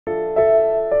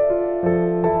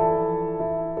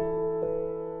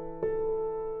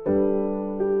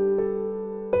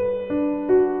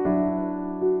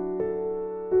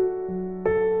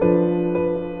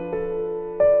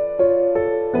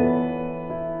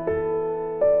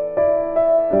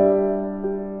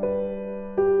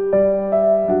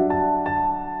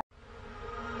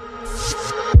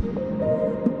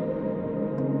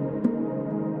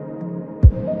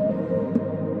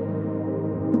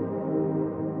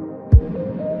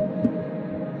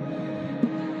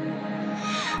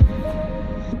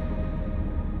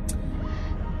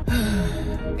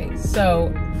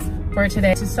So for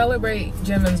today, to celebrate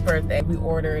Jimin's birthday, we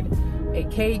ordered a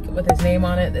cake with his name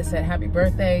on it that said happy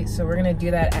birthday. So we're gonna do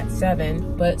that at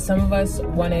 7. But some of us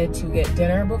wanted to get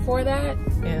dinner before that,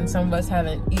 and some of us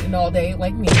haven't eaten all day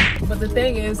like me. But the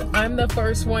thing is, I'm the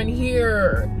first one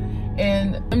here.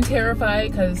 And I'm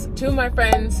terrified because 2 of my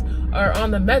friends are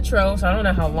on the metro, so I don't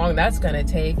know how long that's gonna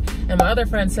take. And my other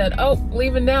friend said, oh,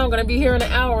 leaving now, I'm gonna be here in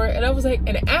an hour. And I was like,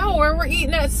 an hour? We're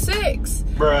eating at 6.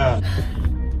 Bruh.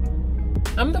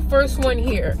 I'm the first one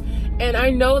here. And I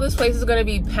know this place is gonna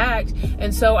be packed.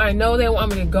 And so I know they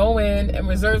want me to go in and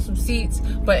reserve some seats,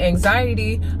 but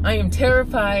anxiety, I am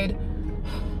terrified.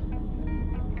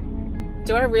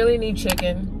 Do I really need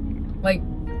chicken? Like,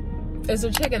 is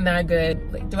the chicken that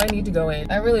good? Like, do I need to go in?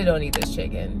 I really don't need this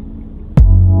chicken.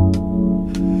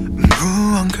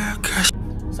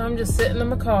 So I'm just sitting in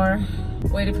my car,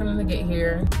 waiting for them to get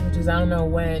here, which is I don't know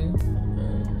when.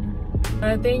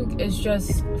 I think it's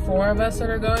just 4 of us that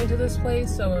are going to this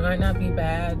place, so it might not be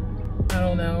bad. I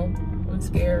don't know. I'm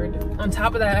scared. On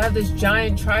top of that, I have this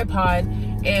giant tripod,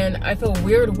 and I feel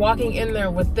weird walking in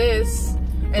there with this,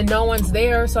 and no one's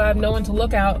there, so I have no one to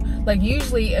look out. Like,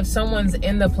 usually if someone's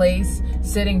in the place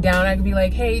sitting down, I could be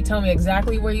like, hey, tell me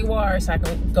exactly where you are so I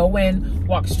can go in,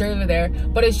 walk straight over there.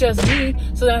 But it's just me,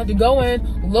 so I have to go in,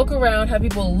 look around, have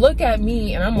people look at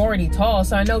me, and I'm already tall,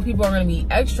 so I know people are gonna be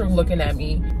extra looking at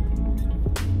me.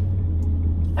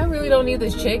 I really don't need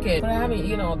this chicken, but I haven't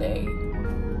eaten all day.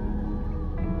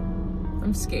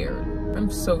 I'm scared. I'm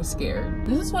so scared.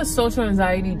 This is what social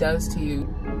anxiety does to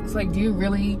you. It's like, do you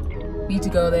really need to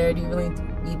go there? Do you really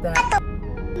need that?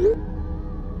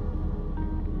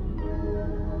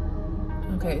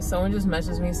 Okay, someone just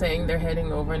messaged me saying they're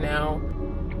heading over now.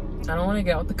 I don't want to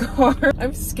get out the car.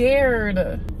 I'm scared.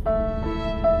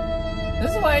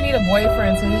 This is why I need a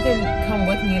boyfriend, so he can come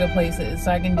with me to places,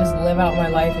 so I can just live out my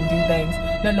life and do things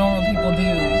that normal people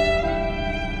do.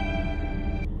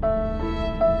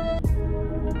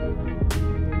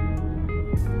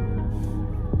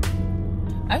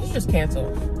 I should just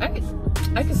cancel. I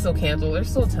can still cancel. There's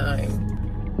still time.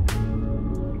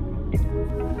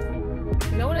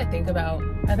 You know what I think about?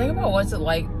 I think about what's it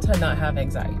like to not have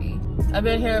anxiety. I've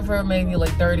been here for maybe like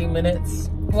 30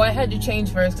 minutes. Well, I had to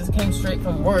change first because it came straight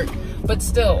from work, but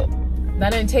still,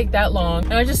 that didn't take that long.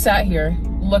 And I just sat here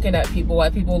looking at people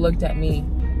while people looked at me.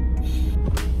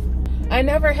 I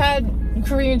never had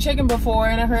Korean chicken before,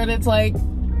 and I heard it's like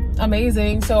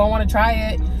amazing, so I want to try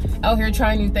it. Out here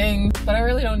trying new things, but I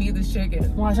really don't need this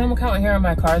chicken. Watch, I'm gonna come out here and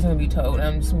my car's gonna be towed.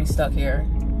 I'm just gonna be stuck here.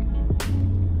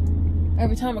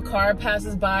 Every time a car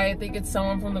passes by, I think it's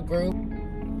someone from the group.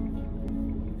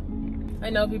 I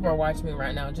know people are watching me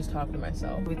right now, just talking to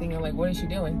myself. Be thinking like, what is she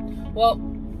doing? Well,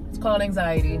 it's called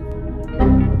anxiety.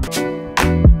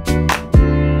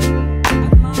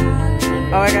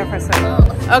 Oh, I got press it.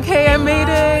 Okay, I made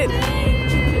it.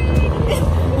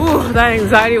 Ooh, that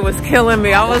anxiety was killing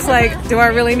me. I was like, do I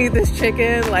really need this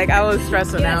chicken? Like, I was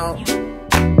stressing out.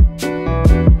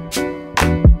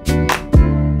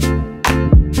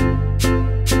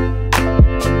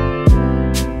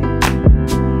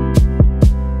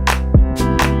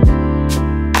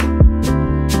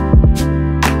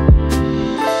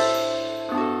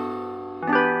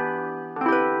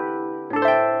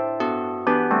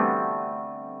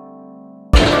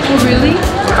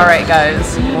 Alright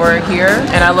guys, we're here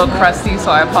and I look crusty,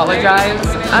 so I apologize.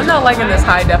 I'm not liking this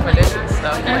high definition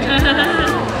stuff.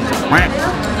 Like,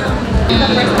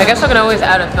 I guess I can always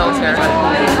add a filter.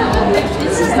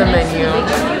 This is the menu.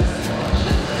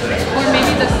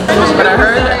 But I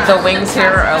heard the wings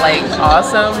here are like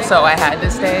awesome, so I had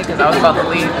to stay because I was about to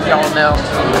leave, if y'all know.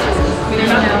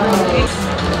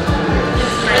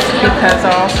 Because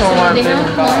I also want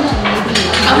bibimbap.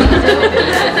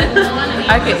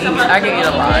 I can eat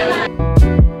a lot.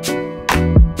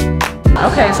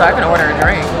 Okay, so I can order a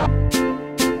drink.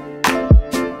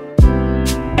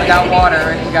 I got water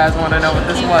if you guys want to know what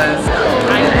this was.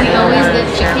 We always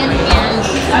get chicken and...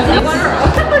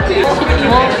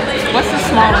 Well, what's the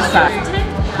smallest size?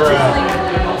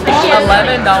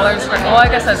 $11 for, well, I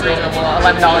guess that's reasonable.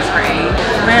 $11 for 8.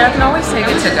 Man, I can always take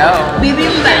it to go.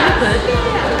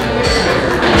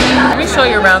 Let me show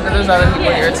you around because there's other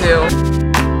people here too.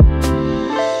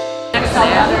 So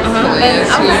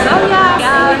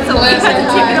we had to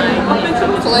take it.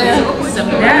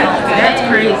 That's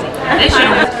crazy.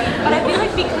 But I feel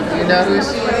like because you know who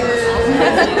she is.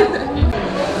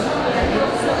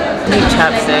 Need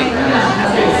chapstick.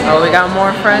 Oh, we got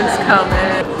more friends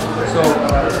coming.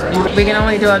 We can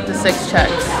only do up to 6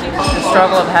 checks. The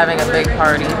struggle of having a big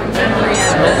party. I'm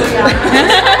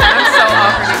so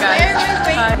awkward, you guys.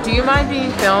 Hi. Do you mind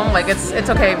being filmed? Like, it's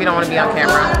okay if you don't want to be on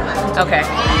camera. Okay.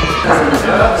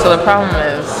 So the problem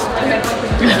is,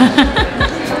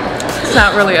 it's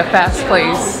not really a fast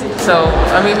place. So,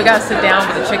 I mean, we gotta sit down,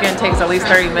 but the chicken takes at least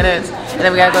 30 minutes. And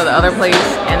then we gotta go to the other place,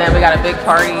 and then we got a big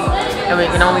party. And we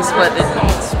can only split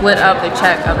up the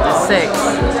check up to 6.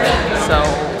 So,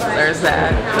 there's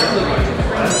that.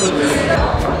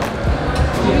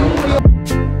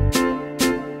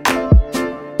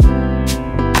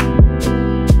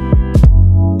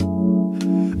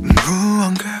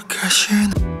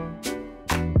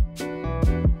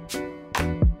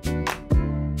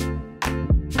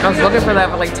 I was looking for that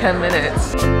for like 10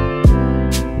 minutes.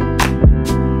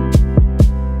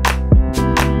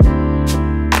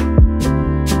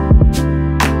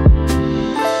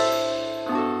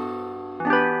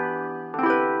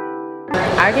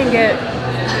 I can get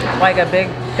like a big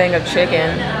thing of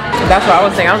chicken. That's what I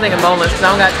was thinking. I was thinking boneless because I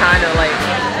don't got time to like.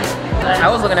 I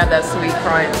was looking at that sweet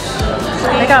crunch.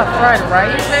 They got fried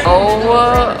rice.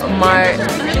 Oh my.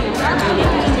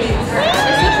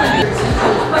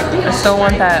 I still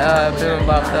want that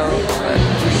bibimbap though.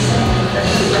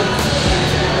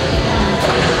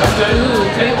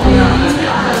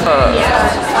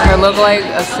 It looked like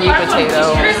a sweet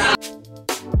potato.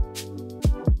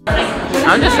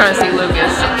 I'm just trying to see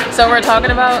Lucas. So we're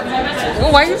talking about,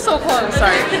 oh, why are you so close?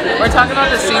 Sorry. We're talking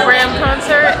about the Seagram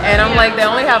concert, and I'm like, they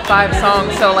only have 5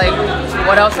 songs, so like,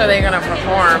 what else are they gonna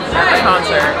perform at the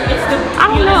concert? I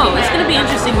don't know. It's gonna be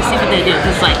interesting to see what they do.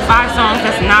 It's like 5 songs,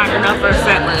 that's not enough for a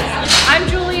set list. I'm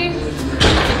Julie.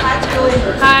 Hi, Julie.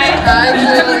 Hi. Hi,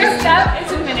 Julie. First step in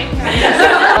 2 minutes.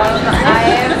 I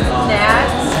am Nat.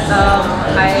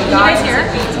 I got into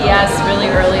BTS really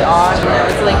early on, and I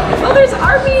was like, oh, there's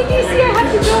Army in DC, I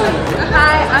have to join.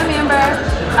 Hi, I'm Amber.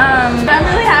 I'm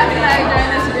really happy that I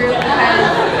joined this group because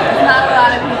there's not a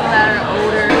lot of people that are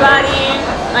older. Everybody,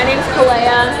 my name's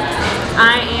Kalea.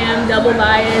 I am double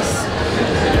biased.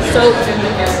 So,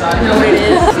 you know what it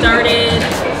is. Started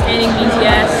standing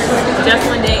BTS, Just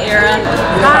One Day era.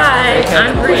 Hi,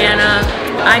 I'm Brianna.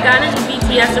 I got into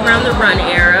BTS around the Run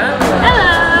era.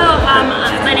 Hello,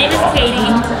 my name is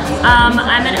Katie. I'm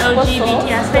an OG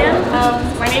BTS fan.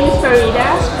 My name is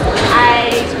Farida.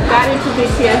 I got into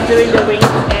BTS during the Wings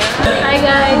era. Hi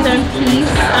guys, I'm Peace.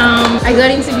 I got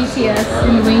into BTS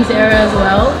in the Wings era as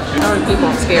well. People,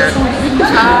 I'm scared.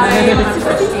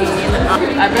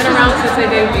 I've been around since they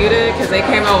debuted it because they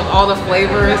came out with all the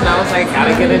flavors, and I was like,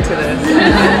 gotta get into this.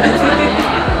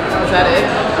 Is that it?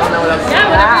 I don't know what else. Yeah,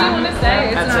 whatever you want to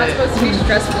say. It's That's not it. supposed to be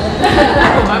stressful.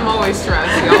 I'm always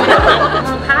stressed, y'all.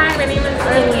 Hi, my name is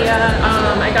Arlia.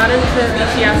 I got into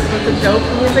BTS with the Dope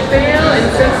music video, and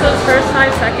since those first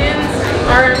 5 seconds,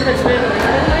 RM has been the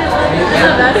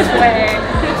best way.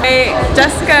 Hey,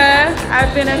 Jessica.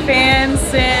 I've been a fan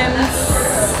since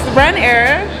Run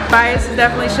era. Bias is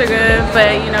definitely sugar,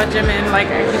 but you know, Jimin,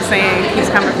 like I keep saying, he's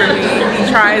coming for me. He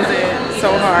tries it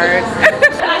so hard.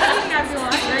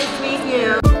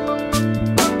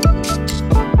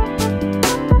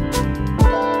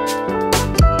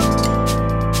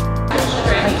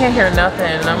 I can't hear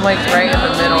nothing. I'm like right in the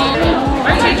middle.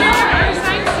 Our teacher are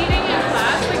assigned seating in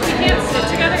class. Like we can't sit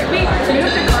together. We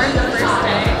moved the card the first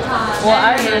day. Well,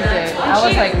 I moved it. I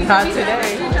was like, not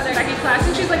today. Each other back in class,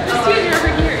 and she's like, "This teacher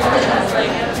over here." And I was like,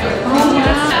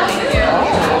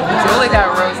 Julie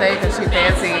got rosé because she's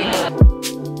fancy.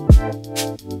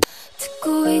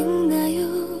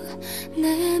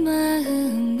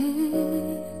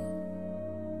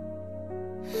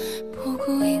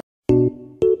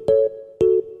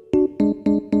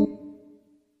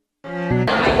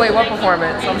 Wait, what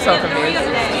performance? I'm so confused.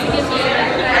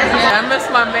 I missed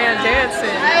my man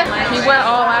dancing. He went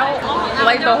all out,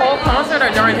 like the whole concert or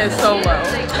during his solo?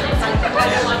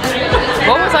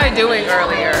 What was I doing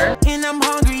earlier? And I'm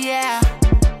hungry, yeah.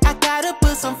 I gotta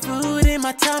put some food in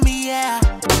my tummy, yeah.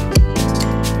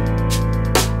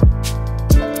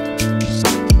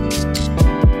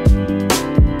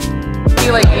 Be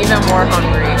like even more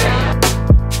hungry.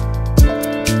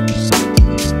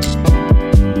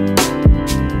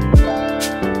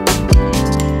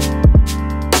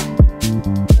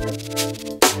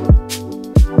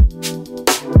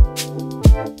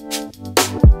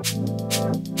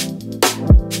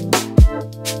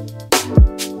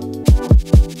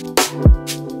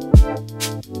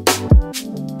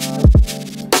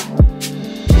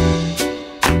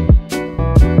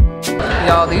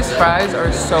 Y'all, these fries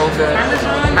are so good.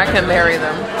 I can marry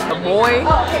them. A boy,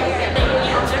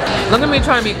 look at me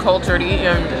trying to be cultured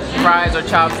eating fries or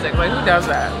chopsticks. Like, who does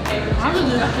that?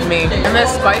 Me. And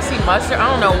this spicy mustard, I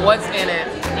don't know what's in it.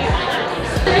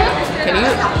 Can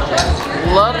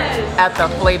you look at the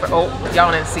flavor? Oh,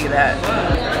 y'all didn't see that.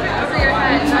 Over your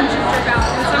head, not just your mouth.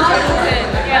 Some people did.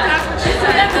 Yeah, that's what she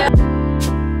said.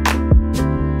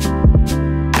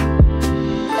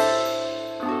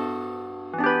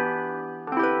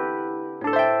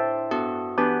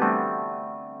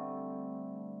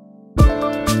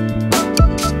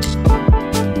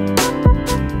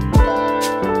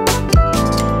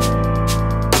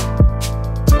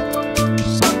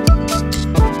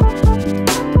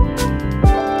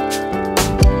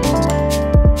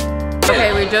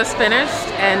 Just finished,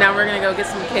 and now we're gonna go get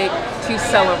some cake to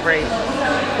celebrate.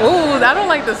 Ooh, I don't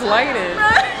like this lighting.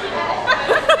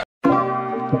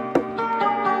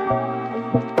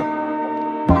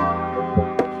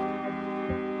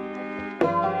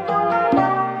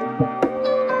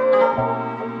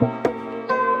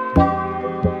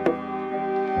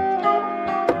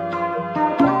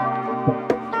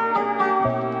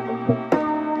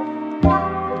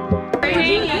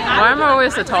 Why am I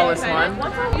always the tallest one?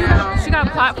 She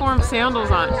got platform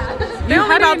sandals on. They're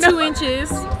only about 2 inches.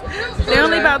 They're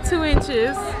only about 2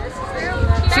 inches.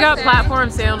 She got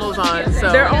platform sandals on,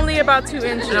 so they're only about 2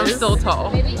 inches. And I'm still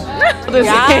tall. Yeah.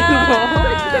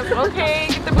 Okay,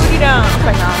 get the booty down.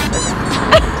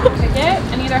 Ticket,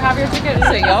 and either have your ticket.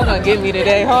 So y'all gonna get me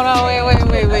today. Hold on,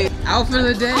 wait. Outfit of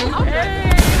the day.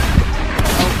 Hey.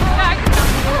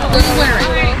 What are you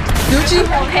wearing? Gucci?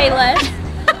 Payless.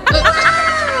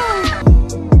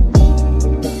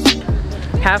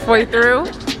 Halfway through.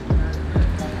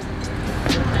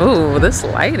 Ooh, this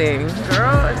lighting.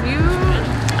 Girl, if you...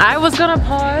 I was gonna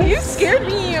pause. You scared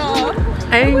me, y'all.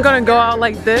 I ain't gonna go out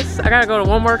like this. I gotta go to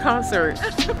one more concert.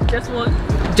 Just one?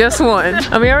 Just one.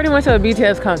 I mean, I already went to a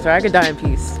BTS concert. I could die in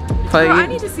peace. But Girl, I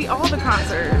need to see all the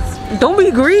concerts. Don't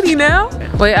be greedy now.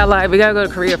 Wait, I lied. We gotta go to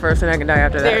Korea first and I can die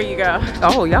after that. There you go.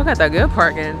 Oh, y'all got that good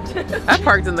parking. I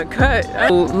parked in the cut.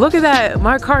 Oh, look at that.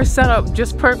 My car's set up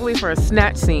just perfectly for a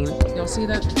snatch scene. Y'all see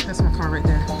that? That's my car right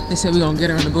there. They said we gonna get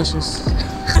her in the bushes.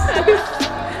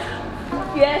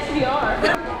 Yes, we are.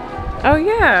 Oh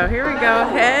yeah, here we go.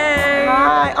 Hey.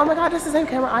 Hi. Oh my god, that's the same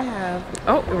camera I have.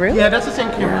 Oh, really? Yeah, that's the same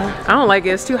camera. I don't like it.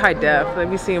 It's too high def. Let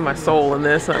me see my soul in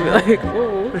this. I'll be like,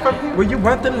 ooh. Well, you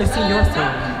want them to see your soul.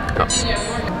 Oh.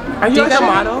 Are you like a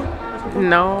model?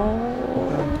 No.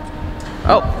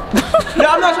 Oh. No,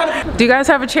 I'm not trying to. Do you guys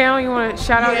have a channel? You want to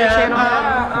shout out your channel?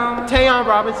 Tayon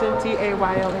Robinson,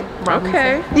 T-A-Y-L-A.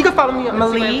 Okay. You can follow me on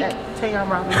Malik at Tayon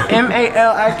Robinson.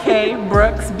 M-A-L-I-K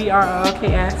Brooks,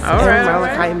 B-R-O-K-S. All right.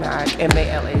 Malachi Mack,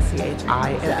 M-A-L-A-C-H-I-M-A-C-K.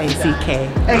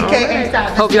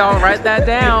 A-K-A. Hope y'all write that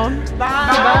down.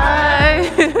 Bye.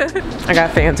 I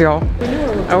got fans, y'all.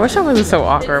 I wish I wasn't so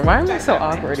awkward. Why am I so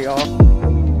awkward, y'all?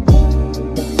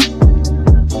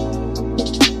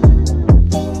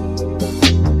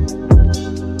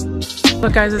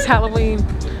 Look guys, it's Halloween.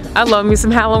 I love me some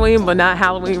Halloween, but not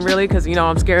Halloween really, because you know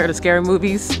I'm scared of scary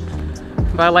movies.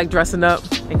 But I like dressing up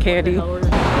and candy. Oh.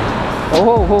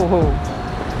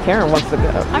 Karen wants to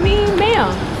go. I mean,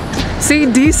 ma'am. See,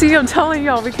 DC, I'm telling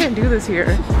y'all, we can't do this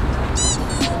here.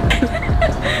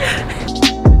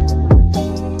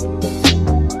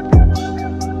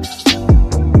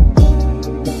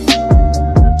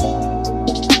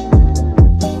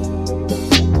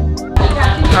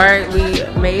 All right, we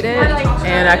made it,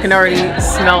 and I can already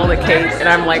smell the cake, and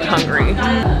I'm like hungry.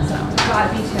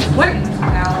 What?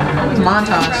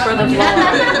 Montage. For the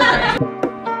vlog.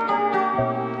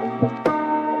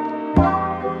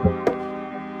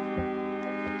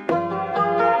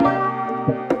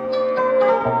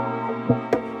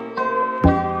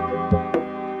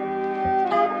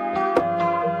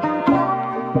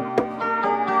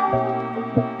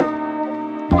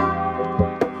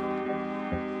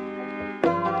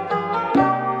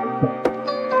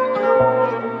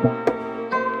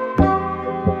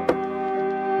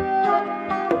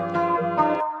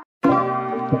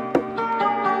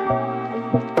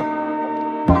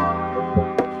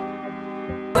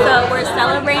 So we're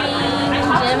celebrating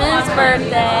Jimin's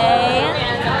birthday,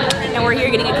 and we're here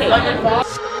getting a cake.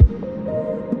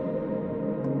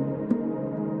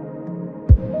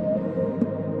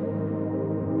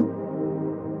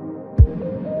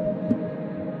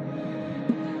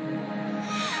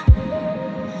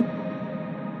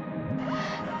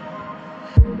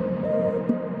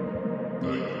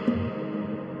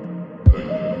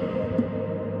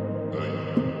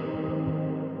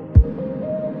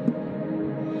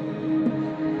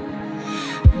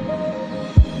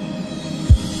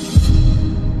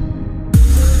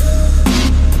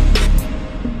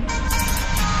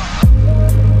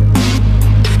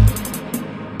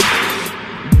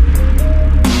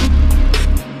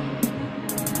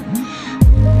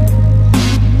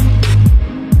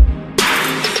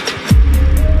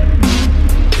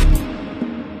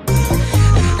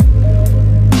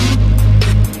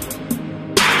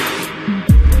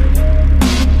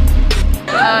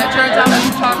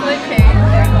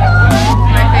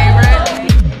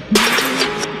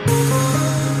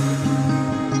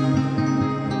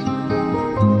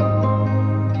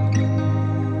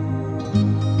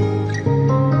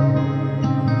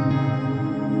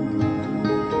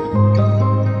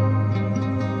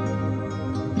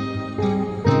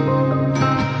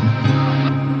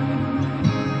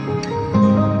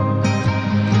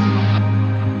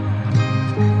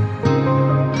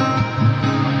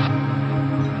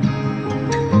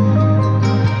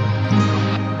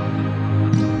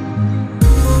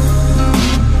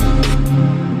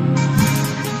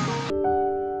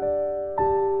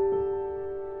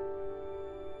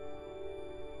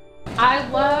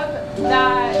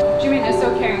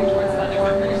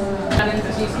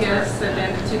 BTS at the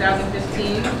end of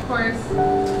 2015. Of course,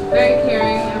 very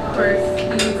caring, and of course,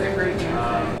 he's a great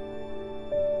dancer.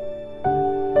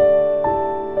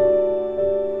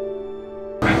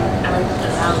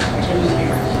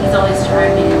 He's always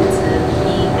striving to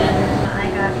be better. I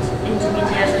got into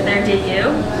BTS with their debut,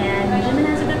 and Jimin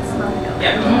has a good smile going.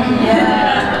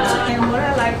 Yeah. And what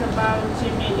I like about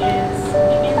Jimin is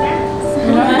he can dance.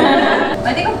 I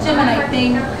think of Jimin, I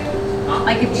think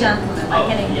like a gentleman, like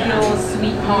an ideal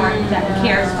sweetheart that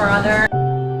cares for others.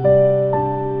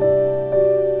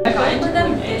 I got with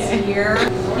him this year.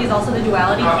 He's also the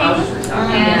duality king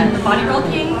and the body roll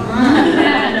king,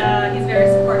 and he's very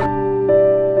supportive.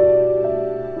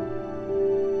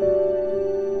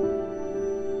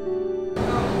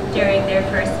 During their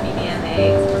first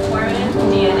BBMA performance,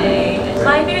 DNA.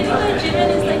 My favorite thing about Jimin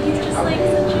is that he's just like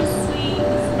such a sweet,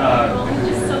 he's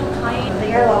just so kind. The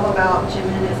thing I love about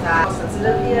Jimin is that how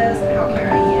sensitive he is and how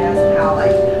caring he is and how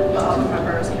like the other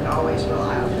members can always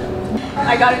rely on him.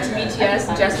 I got into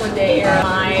BTS just one day era.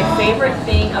 My favorite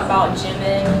thing about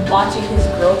Jimin, watching his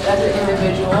growth as an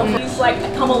individual. He's like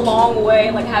come a long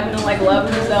way, like having to like love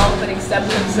himself and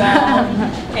accept himself,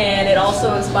 and it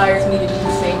also inspires me to do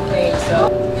the same thing. So.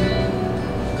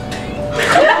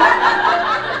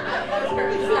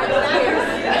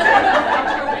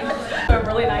 A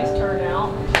really nice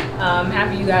turnout.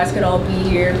 Happy you guys could all be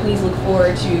here. Please look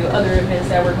forward to other events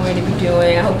that we're going to be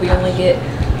doing. I hope we only get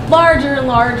larger and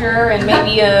larger, and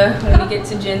maybe when we get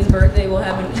to Jin's birthday, we'll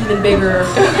have an even bigger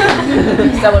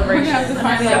celebration.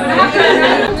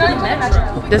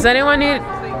 Does anyone need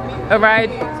a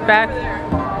ride back?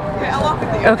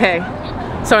 Okay,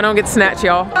 so I don't get snatched,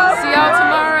 y'all. See y'all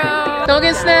tomorrow. Don't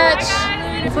get snatched.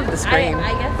 Flip the screen.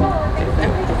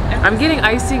 I'm getting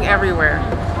icing everywhere.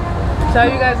 So how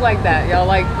you guys like that? Y'all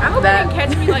like that?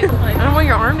 Catch me like I don't want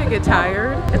your arm to get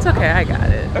tired. It's okay, I got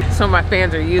it. So my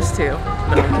fans are used to. No,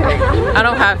 I'm kidding. I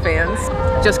don't have fans.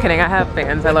 Just kidding, I have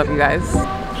fans. I love you guys.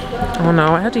 Oh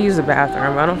no, I have to use the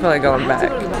bathroom. I don't feel like going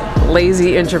back.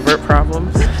 Lazy introvert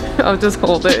problems. I'll just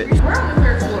hold it. we're on the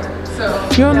 3rd floor, so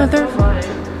You're on the 3rd floor.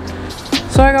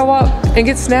 So I gotta walk and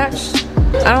get snatched.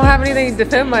 I don't have anything to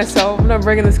defend myself. I'm not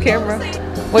bringing this camera.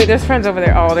 Wait, there's friends over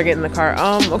there. Oh, they're getting in the car.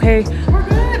 Okay. we're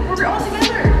good. We're all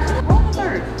together. We're on the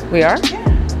 3rd. We are?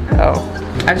 Yeah. Oh.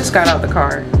 I just got out the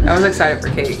car. I was excited for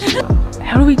cake.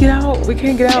 How do we get out? We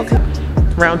can't get out.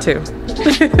 Round 2. Little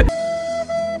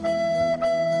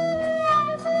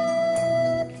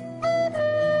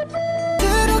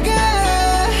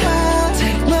girl,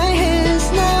 take my hands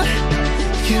now.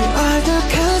 You are the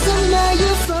color